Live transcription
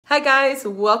Hi guys,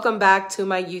 welcome back to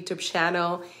my YouTube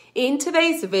channel. In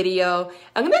today's video,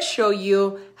 I'm going to show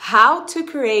you how to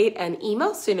create an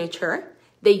email signature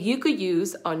that you could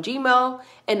use on Gmail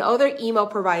and other email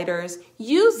providers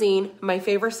using my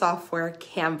favorite software,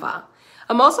 Canva.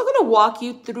 I'm also going to walk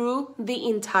you through the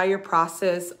entire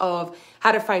process of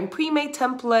how to find pre-made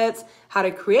templates, how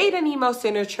to create an email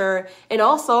signature, and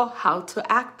also how to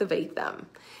activate them.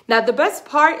 Now, the best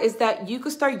part is that you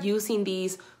could start using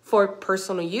these for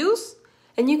personal use,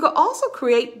 and you could also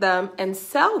create them and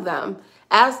sell them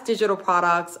as digital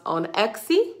products on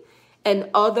Etsy and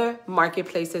other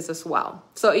marketplaces as well.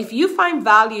 So if you find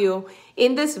value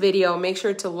in this video, make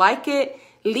sure to like it,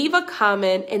 leave a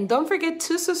comment, and don't forget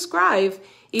to subscribe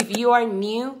if you are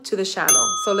new to the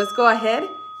channel. So let's go ahead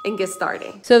and get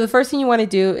started. So the first thing you want to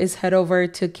do is head over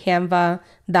to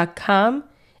canva.com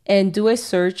and do a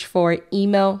search for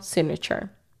email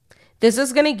signature. This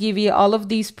is going to give you all of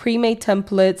these pre-made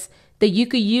templates that you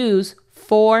could use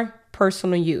for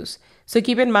personal use. So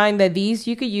keep in mind that these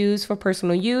you could use for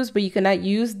personal use, but you cannot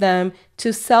use them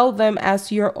to sell them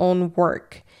as your own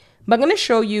work. But I'm going to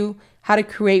show you how to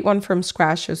create one from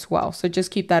scratch as well. So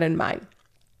just keep that in mind.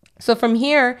 So from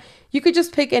here, you could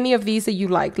just pick any of these that you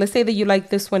like. Let's say that you like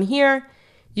this one here.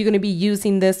 You're going to be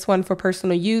using this one for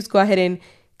personal use. Go ahead and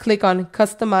click on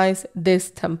customize this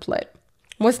template.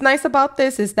 What's nice about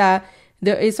this is that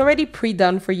it's already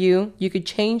pre-done for you. You could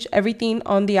change everything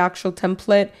on the actual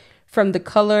template, from the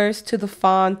colors to the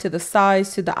font to the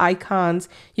size to the icons.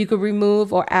 You could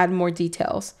remove or add more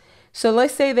details. So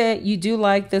let's say that you do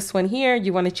like this one here.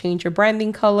 You want to change your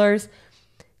branding colors.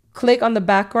 Click on the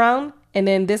background, and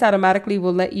then this automatically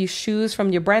will let you choose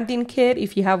from your branding kit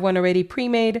if you have one already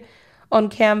pre-made on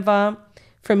Canva.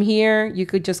 From here, you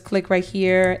could just click right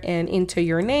here and enter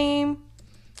your name.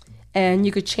 And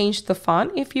you could change the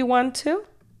font if you want to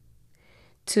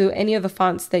any of the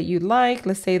fonts that you like.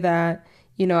 Let's say that,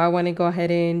 I want to go ahead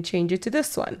and change it to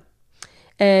this one.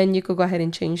 And you could go ahead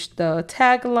and change the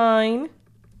tagline.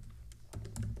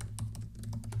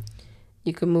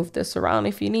 You can move this around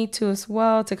if you need to as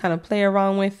well to kind of play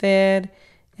around with it.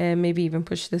 And maybe even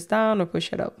push this down or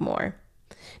push it up more.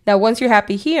 Now, once you're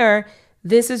happy here,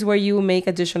 this is where you will make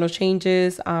additional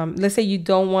changes. Let's say you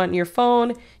don't want your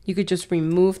phone, you could just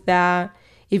remove that.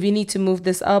 If you need to move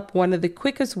this up, one of the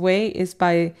quickest way is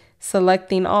by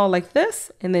selecting all like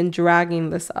this and then dragging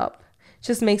this up.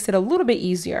 Just makes it a little bit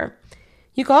easier.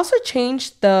 You can also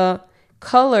change the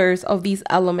colors of these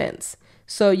elements.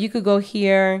 So you could go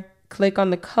here, click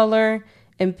on the color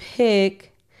and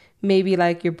pick maybe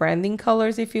like your branding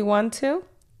colors if you want to,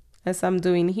 as I'm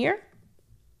doing here.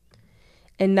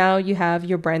 And now you have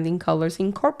your branding colors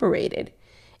incorporated.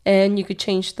 And you could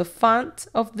change the font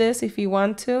of this if you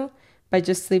want to by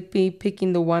just simply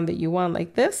picking the one that you want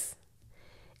like this.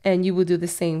 And you will do the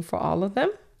same for all of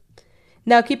them.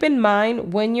 Now keep in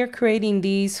mind, when you're creating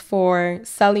these for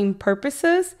selling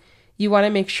purposes, you want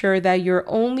to make sure that you're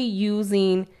only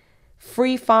using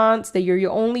free fonts, that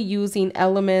you're only using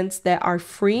elements that are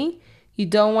free. You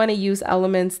don't want to use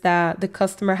elements that the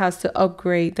customer has to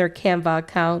upgrade their Canva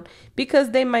account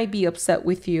because they might be upset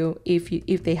with you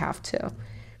if they have to.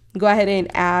 Go ahead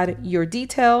and add your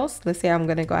details. Let's say I'm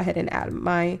going to go ahead and add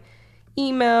my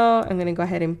email. I'm going to go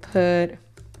ahead and put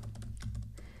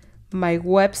my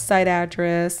website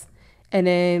address. And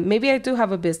then maybe I do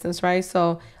have a business, right?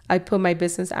 So I put my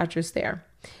business address there.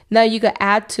 Now you can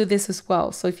add to this as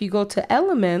well. So if you go to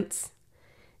elements,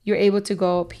 you're able to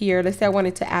go up here. Let's say I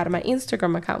wanted to add my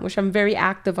Instagram account, which I'm very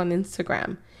active on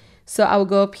Instagram. So I will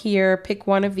go up here, pick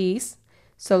one of these.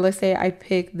 So let's say I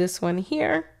pick this one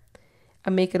here.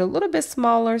 I make it a little bit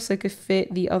smaller so it could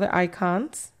fit the other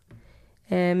icons.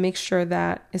 And make sure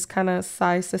that it's kind of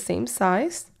sized the same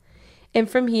size. And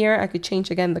from here, I could change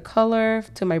again the color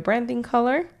to my branding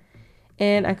color.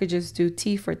 And I could just do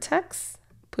T for text,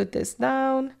 put this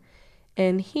down.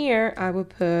 And here I would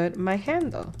put my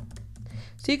handle.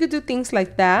 So you could do things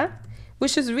like that,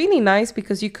 which is really nice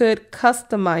because you could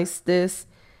customize this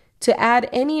to add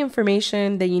any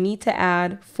information that you need to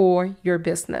add for your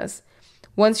business.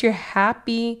 Once you're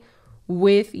happy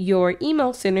with your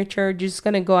email signature, you're just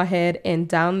going to go ahead and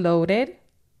download it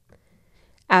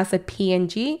as a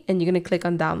PNG, and you're going to click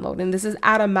on download. And this is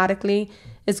automatically,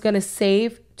 it's going to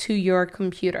save to your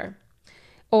computer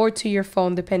or to your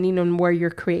phone, depending on where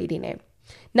you're creating it.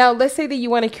 Now, let's say that you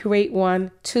want to create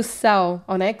one to sell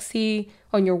on Etsy,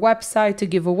 on your website to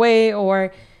give away,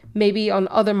 or maybe on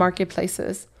other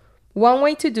marketplaces. One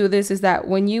way to do this is that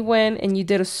when you went and you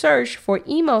did a search for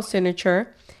email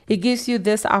signature, it gives you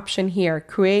this option here,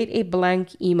 create a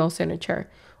blank email signature.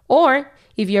 Or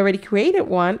if you already created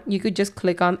one, you could just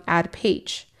click on add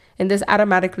page. And this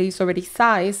automatically is already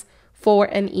sized for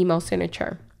an email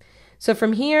signature. So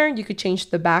from here, you could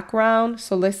change the background.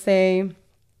 So let's say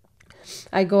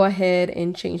I go ahead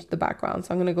and change the background.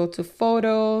 So I'm going to go to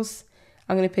photos.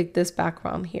 I'm going to pick this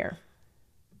background here.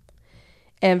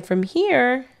 And from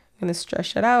here, I'm going to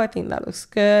stretch it out. I think that looks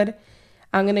good.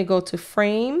 I'm going to go to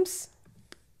frames.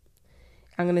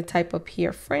 I'm going to type up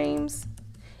here frames.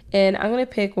 And I'm going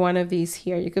to pick one of these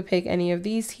here. You could pick any of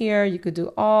these here. You could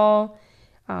do all.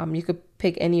 You could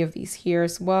pick any of these here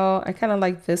as well. I kind of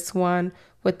like this one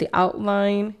with the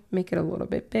outline. Make it a little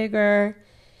bit bigger.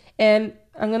 And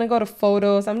I'm going to go to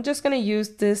photos. I'm just going to use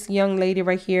this young lady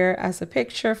right here as a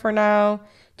picture for now,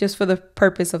 just for the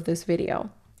purpose of this video.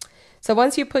 So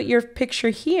once you put your picture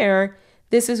here,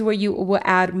 this is where you will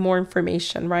add more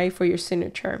information, right, for your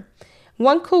signature.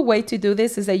 One cool way to do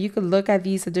this is that you could look at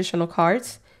these additional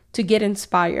cards to get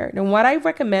inspired. And what I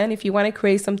recommend if you want to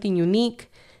create something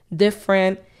unique,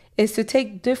 different, is to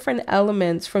take different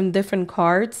elements from different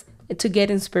cards to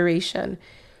get inspiration.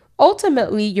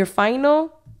 Ultimately, your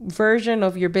final version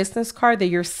of your business card that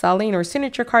you're selling or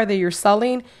signature card that you're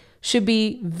selling should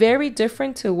be very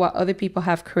different to what other people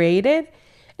have created.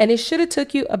 And it should have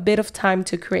took you a bit of time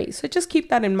to create. So just keep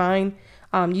that in mind.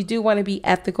 You do want to be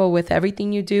ethical with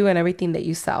everything you do and everything that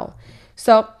you sell.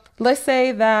 So let's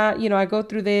say that, I go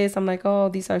through this. I'm like, oh,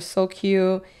 these are so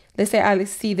cute. Let's say I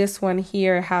see this one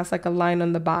here. It has like a line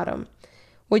on the bottom.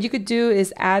 What you could do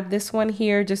is add this one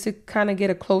here just to kind of get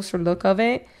a closer look of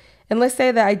it. And let's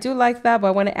say that I do like that, but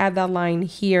I want to add that line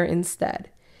here instead.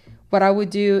 What I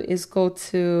would do is go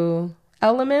to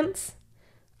elements.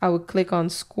 I would click on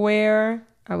square.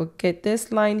 I would get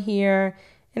this line here,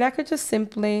 and I could just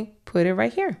simply put it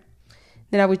right here.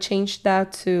 Then I would change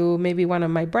that to maybe one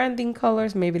of my branding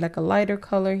colors, maybe like a lighter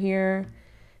color here.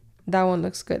 That one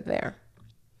looks good there.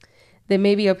 Then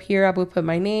maybe up here I would put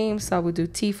my name. So I would do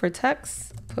T for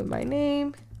text, put my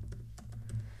name,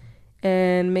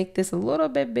 and make this a little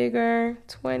bit bigger,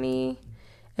 20.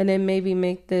 And then maybe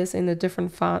make this in a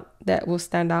different font that will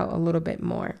stand out a little bit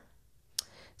more.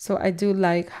 So I do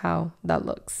like how that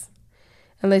looks.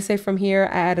 And let's say from here,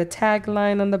 I add a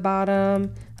tagline on the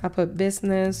bottom. I put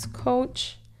business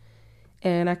coach,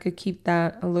 and I could keep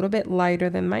that a little bit lighter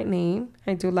than my name.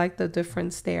 I do like the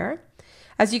difference there.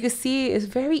 As you can see, it's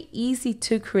very easy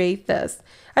to create this.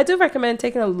 I do recommend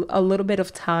taking a little bit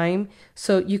of time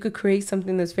so you could create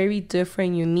something that's very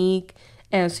different, unique,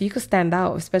 and so you could stand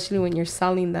out, especially when you're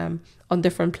selling them on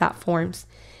different platforms.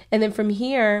 And then from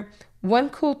here, one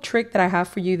cool trick that I have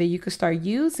for you that you could start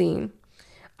using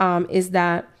is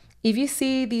that if you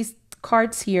see these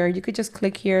cards here, you could just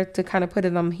click here to kind of put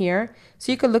them here.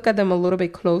 So you could look at them a little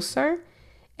bit closer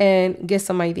and get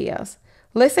some ideas.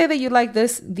 Let's say that you like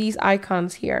these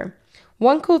icons here.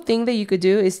 One cool thing that you could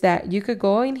do is that you could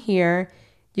go in here,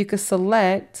 you could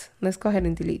select, let's go ahead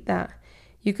and delete that.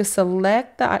 You could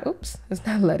select oops, it's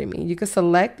not letting me. You could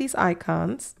select these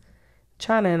icons.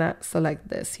 Trying to not select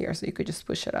this here, so you could just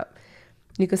push it up.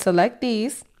 You could select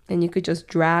these and you could just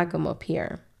drag them up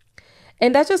here.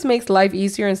 And that just makes life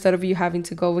easier instead of you having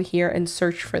to go over here and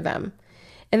search for them.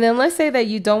 And then let's say that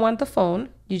you don't want the phone.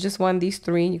 You just want these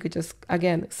three. You could just,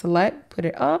 again, select, put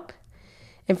it up.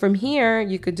 And from here,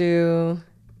 you could do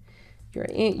your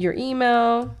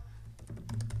email.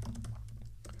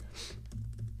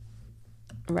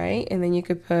 Right? And then you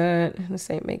could put, let's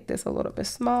say, make this a little bit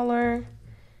smaller.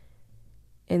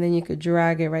 And then you could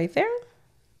drag it right there.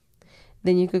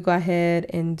 Then you could go ahead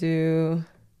and do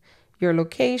your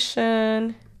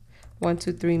location,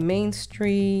 123 Main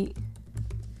Street.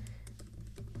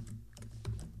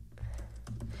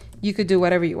 You could do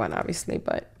whatever you want, obviously,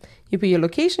 but you put your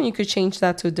location. You could change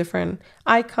that to a different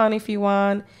icon if you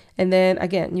want. And then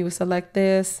again, you would select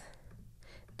this,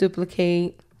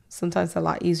 duplicate. Sometimes a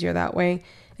lot easier that way.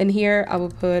 And here I will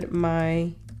put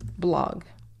my blog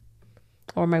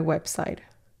or my website.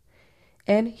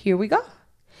 And here we go.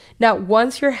 Now,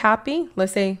 once you're happy,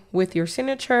 let's say with your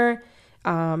signature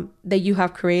that you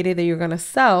have created that you're going to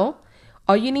sell,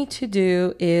 all you need to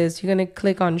do is you're going to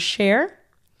click on share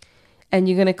and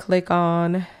you're going to click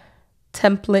on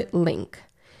template link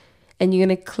and you're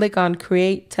going to click on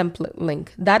create template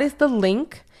link. That is the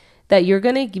link that you're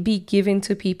going to be giving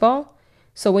to people.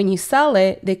 So when you sell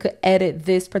it, they could edit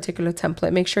this particular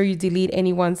template. Make sure you delete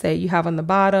any ones that you have on the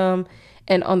bottom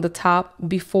and on the top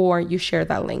before you share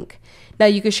that link. Now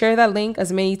you can share that link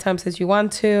as many times as you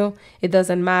want to. It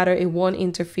doesn't matter. It won't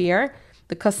interfere.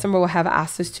 The customer will have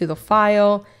access to the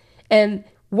file. And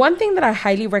one thing that I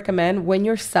highly recommend when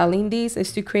you're selling these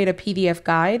is to create a PDF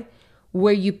guide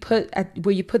where you put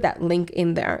that link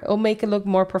in there. It'll make it look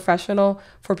more professional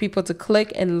for people to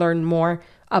click and learn more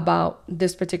about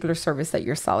this particular service that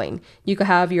you're selling. You could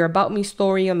have your About Me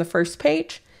story on the first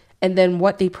page and then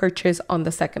what they purchase on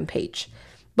the second page.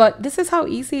 But this is how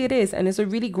easy it is. And it's a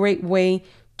really great way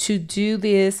to do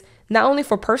this, not only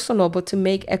for personal, but to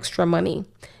make extra money.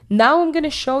 Now I'm going to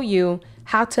show you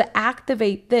how to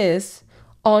activate this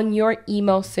on your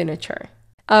email signature.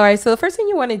 All right, so the first thing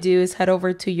you want to do is head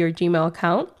over to your Gmail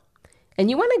account and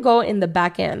you want to go in the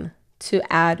back end to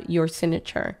add your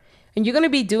signature. And you're going to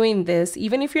be doing this,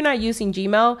 even if you're not using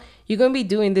Gmail, you're going to be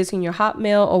doing this in your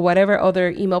Hotmail or whatever other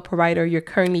email provider you're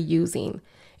currently using.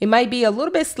 It might be a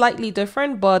little bit slightly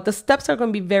different, but the steps are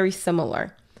going to be very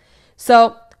similar.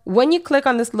 So when you click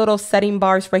on this little setting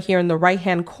bars right here in the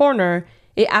right-hand corner,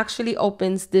 it actually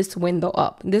opens this window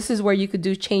up. This is where you could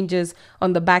do changes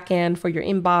on the back end for your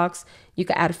inbox. You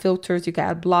could add filters, you could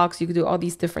add blocks, you could do all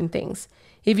these different things.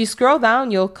 If you scroll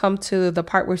down, you'll come to the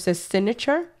part where it says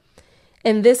signature.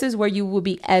 And this is where you will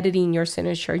be editing your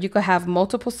signature. You could have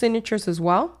multiple signatures as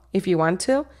well if you want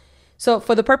to. So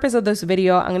for the purpose of this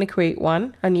video, I'm going to create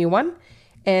a new one.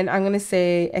 And I'm going to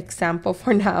say example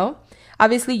for now.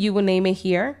 Obviously, you will name it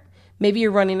here. Maybe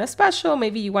you're running a special.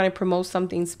 Maybe you want to promote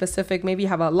something specific. Maybe you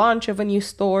have a launch of a new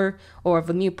store or of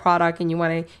a new product and you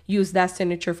want to use that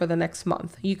signature for the next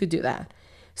month. You could do that.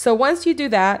 So once you do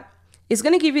that, it's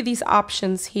going to give you these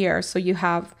options here. So you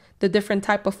have the different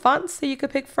type of fonts that you could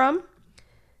pick from,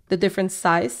 the different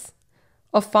size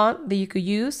of font that you could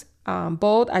use,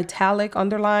 bold, italic,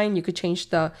 underline. You could change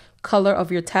the color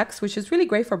of your text, which is really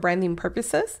great for branding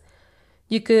purposes.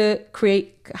 You could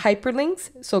create hyperlinks,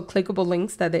 so clickable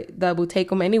links that will take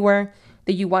them anywhere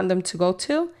that you want them to go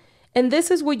to. And this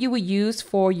is what you would use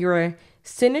for your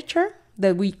signature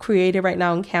that we created right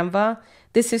now in Canva.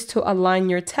 This is to align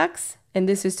your text, and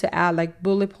this is to add like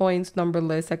bullet points, number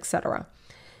lists, etc.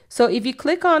 So if you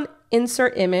click on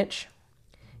Insert Image,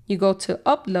 you go to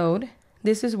Upload.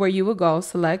 This is where you will go,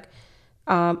 select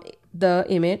the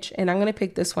image, and I'm going to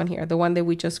pick this one here, the one that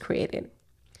we just created.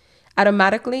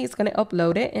 Automatically, it's going to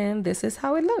upload it, and this is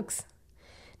how it looks.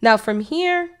 Now from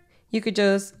here, you could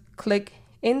just click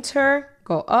Enter,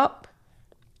 go up,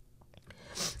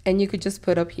 and you could just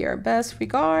put up here, best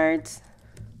regards.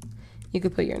 You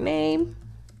could put your name,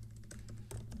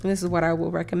 and this is what I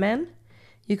will recommend.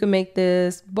 You can make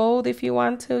this bold if you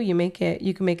want to. You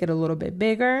can make it a little bit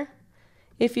bigger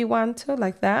if you want to,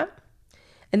 like that.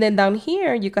 And then down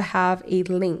here, you could have a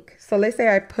link. So let's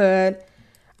say I put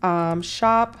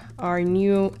shop our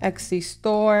new Etsy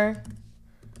store,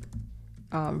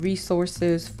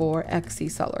 resources for Etsy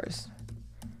sellers.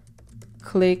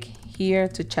 Click here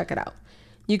to check it out.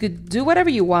 You could do whatever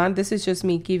you want. This is just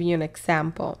me giving you an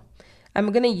example.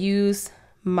 I'm going to use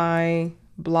my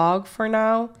blog for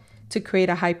now to create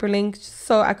a hyperlink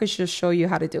so I could just show you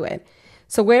how to do it.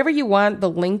 So wherever you want the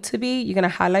link to be, you're going to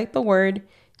highlight the word.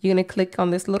 You're going to click on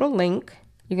this little link.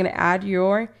 You're going to add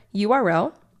your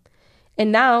URL.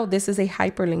 And now this is a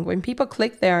hyperlink. When people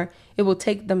click there, it will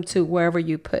take them to wherever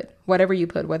you put, whatever you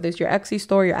put, whether it's your Etsy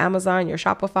store, your Amazon, your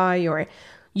Shopify, your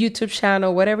YouTube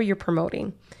channel, whatever you're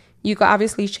promoting. You could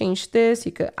obviously change this.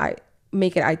 You could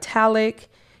make it italic.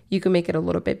 You can make it a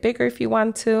little bit bigger if you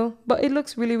want to, but it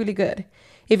looks really, really good.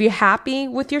 If you're happy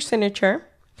with your signature,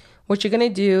 what you're going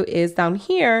to do is down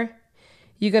here,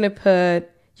 you're going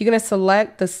to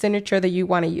select the signature that you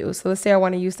want to use. So let's say I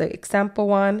want to use the example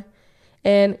one.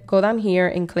 And go down here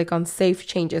and click on Save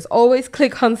Changes. Always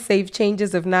click on Save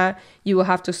Changes. If not, you will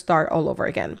have to start all over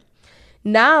again.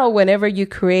 Now, whenever you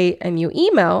create a new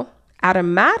email,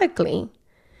 automatically,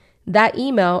 that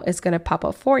email is going to pop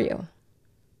up for you.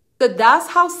 So that's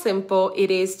how simple it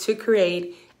is to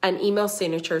create an email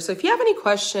signature. So if you have any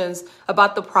questions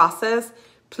about the process,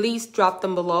 please drop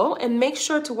them below and make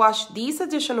sure to watch these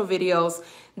additional videos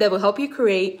that will help you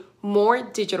create more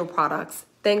digital products.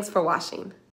 Thanks for watching.